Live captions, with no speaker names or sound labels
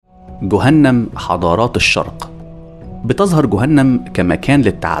جهنم حضارات الشرق. بتظهر جهنم كمكان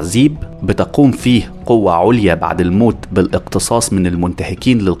للتعذيب بتقوم فيه قوة عليا بعد الموت بالاقتصاص من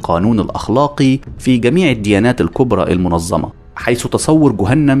المنتهكين للقانون الأخلاقي في جميع الديانات الكبرى المنظمة، حيث تصور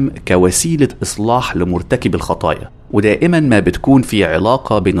جهنم كوسيلة إصلاح لمرتكب الخطايا، ودائما ما بتكون في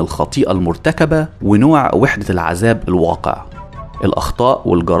علاقة بين الخطيئة المرتكبة ونوع وحدة العذاب الواقع. الأخطاء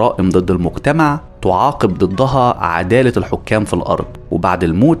والجرائم ضد المجتمع تعاقب ضدها عدالة الحكام في الأرض، وبعد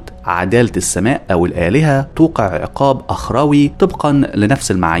الموت عدالة السماء أو الآلهة توقع عقاب أخروي طبقا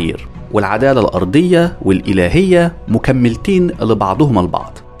لنفس المعايير. والعدالة الأرضية والإلهية مكملتين لبعضهما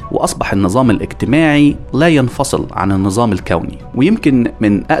البعض، وأصبح النظام الاجتماعي لا ينفصل عن النظام الكوني. ويمكن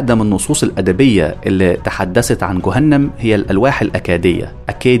من أقدم النصوص الأدبية اللي تحدثت عن جهنم هي الألواح الأكادية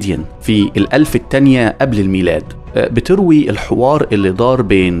أكاديان في الألف الثانية قبل الميلاد، بتروي الحوار اللي دار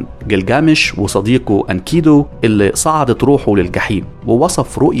بين جلجامش وصديقه أنكيدو اللي صعدت روحه للجحيم،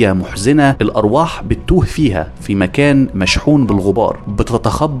 ووصف رؤية محزنة الأرواح بتتوه فيها في مكان مشحون بالغبار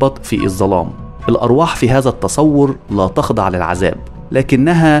بتتخبط في الظلام. الأرواح في هذا التصور لا تخضع للعذاب،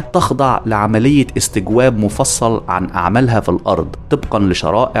 لكنها تخضع لعملية استجواب مفصل عن أعمالها في الأرض طبقا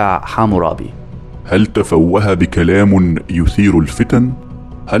لشرائع حامورابي. هل تفوه بكلام يثير الفتن؟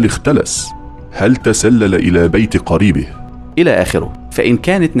 هل اختلس؟ هل تسلل إلى بيت قريبه؟ إلى آخره. فإن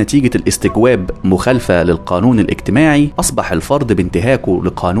كانت نتيجة الاستجواب مخالفة للقانون الاجتماعي، أصبح الفرد بانتهاكه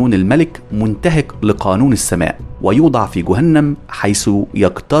لقانون الملك منتهك لقانون السماء، ويوضع في جهنم حيث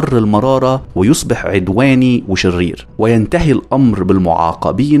يكتر المرارة ويصبح عدواني وشرير، وينتهي الأمر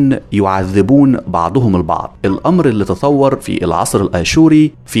بالمعاقبين يعذبون بعضهم البعض. الأمر اللي تطور في العصر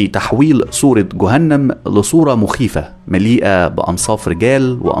الآشوري في تحويل صورة جهنم لصورة مخيفة مليئة بأنصاف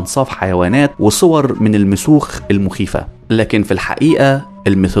رجال وأنصاف حيوانات وصور من المسوخ المخيفة. لكن في الحقيقة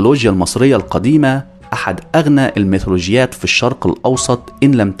الميثولوجيا المصرية القديمة أحد أغنى الميثولوجيات في الشرق الأوسط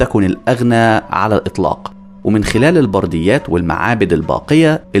إن لم تكن الأغنى على الإطلاق. ومن خلال البرديات والمعابد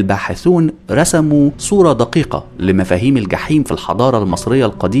الباقية الباحثون رسموا صورة دقيقة لمفاهيم الجحيم في الحضارة المصرية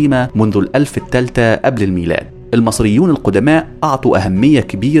القديمة منذ الألف الثالثة قبل الميلاد. المصريون القدماء أعطوا أهمية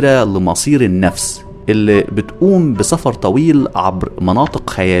كبيرة لمصير النفس اللي بتقوم بسفر طويل عبر مناطق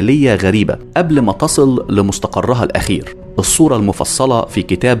خيالية غريبة قبل ما تصل لمستقرها الأخير. الصورة المفصلة في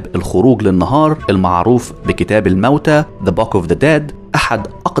كتاب الخروج للنهار المعروف بكتاب الموتى The Book of the Dead، أحد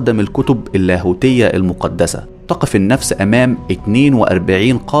أقدم الكتب اللاهوتية المقدسة. تقف النفس أمام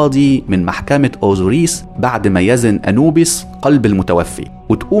 42 قاضي من محكمة أوزوريس بعد ما يزن أنوبيس قلب المتوفي،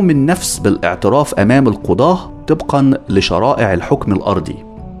 وتقوم النفس بالاعتراف أمام القضاة طبقا لشرائع الحكم الأرضي.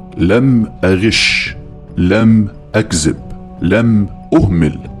 لم أغش، لم أكذب، لم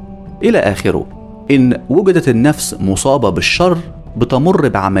أهمل، إلى آخره. إن وجدت النفس مصابة بالشر بتمر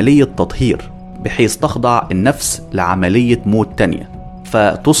بعملية تطهير بحيث تخضع النفس لعملية موت تانية،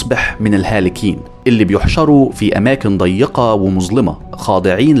 فتصبح من الهالكين اللي بيحشروا في أماكن ضيقة ومظلمة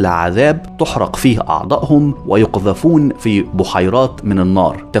خاضعين لعذاب تحرق فيه أعضائهم ويقذفون في بحيرات من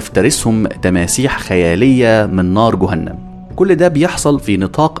النار تفترسهم تماسيح خيالية من نار جهنم. كل ده بيحصل في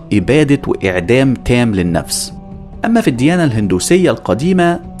نطاق إبادة وإعدام تام للنفس. أما في الديانة الهندوسية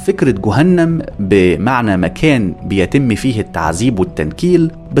القديمة فكرة جهنم بمعنى مكان بيتم فيه التعذيب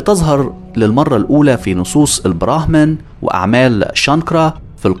والتنكيل بتظهر للمرة الأولى في نصوص البراهمان وأعمال شانكرا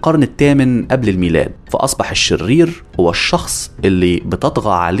في القرن الثامن قبل الميلاد. فأصبح الشرير هو الشخص اللي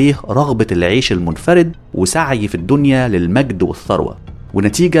بتطغى عليه رغبة العيش المنفرد وسعي في الدنيا للمجد والثروة.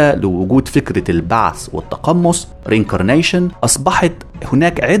 ونتيجة لوجود فكرة البعث والتقمص reincarnation أصبحت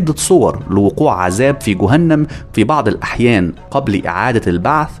هناك عدة صور لوقوع عذاب في جهنم في بعض الأحيان قبل إعادة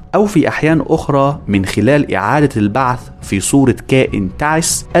البعث، أو في أحيان أخرى من خلال إعادة البعث في صورة كائن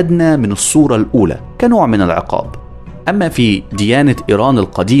تعس أدنى من الصورة الأولى كنوع من العقاب. أما في ديانة إيران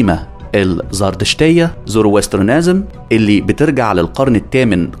القديمة الزردشتية زوروسترنازم اللي بترجع للقرن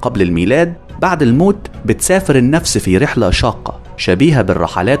الثامن قبل الميلاد، بعد الموت بتسافر النفس في رحلة شاقة شبيهة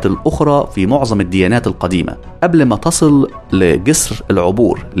بالرحلات الأخرى في معظم الديانات القديمة قبل ما تصل لجسر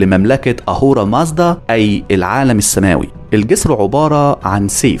العبور لمملكة أهورا مازدا أي العالم السماوي. الجسر عبارة عن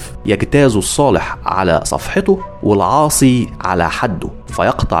سيف يجتاز الصالح على صفحته والعاصي على حده،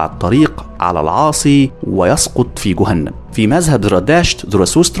 فيقطع الطريق على العاصي ويسقط في جهنم. في مذهب زرادشت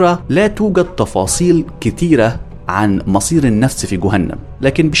زوروسترا لا توجد تفاصيل كثيرة عن مصير النفس في جهنم،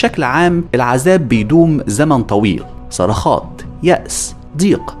 لكن بشكل عام العذاب بيدوم زمن طويل، صرخات، يأس،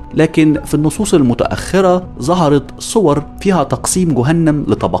 ضيق. لكن في النصوص المتأخرة ظهرت صور فيها تقسيم جهنم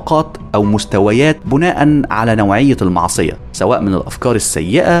لطبقات أو مستويات بناء على نوعية المعصية، سواء من الأفكار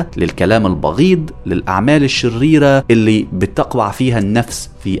السيئة للكلام البغيض للأعمال الشريرة اللي بتقع فيها النفس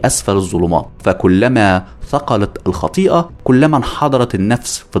في أسفل الظلمات. فكلما ثقلت الخطيئة كلما انحدرت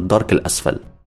النفس في الدرك الأسفل.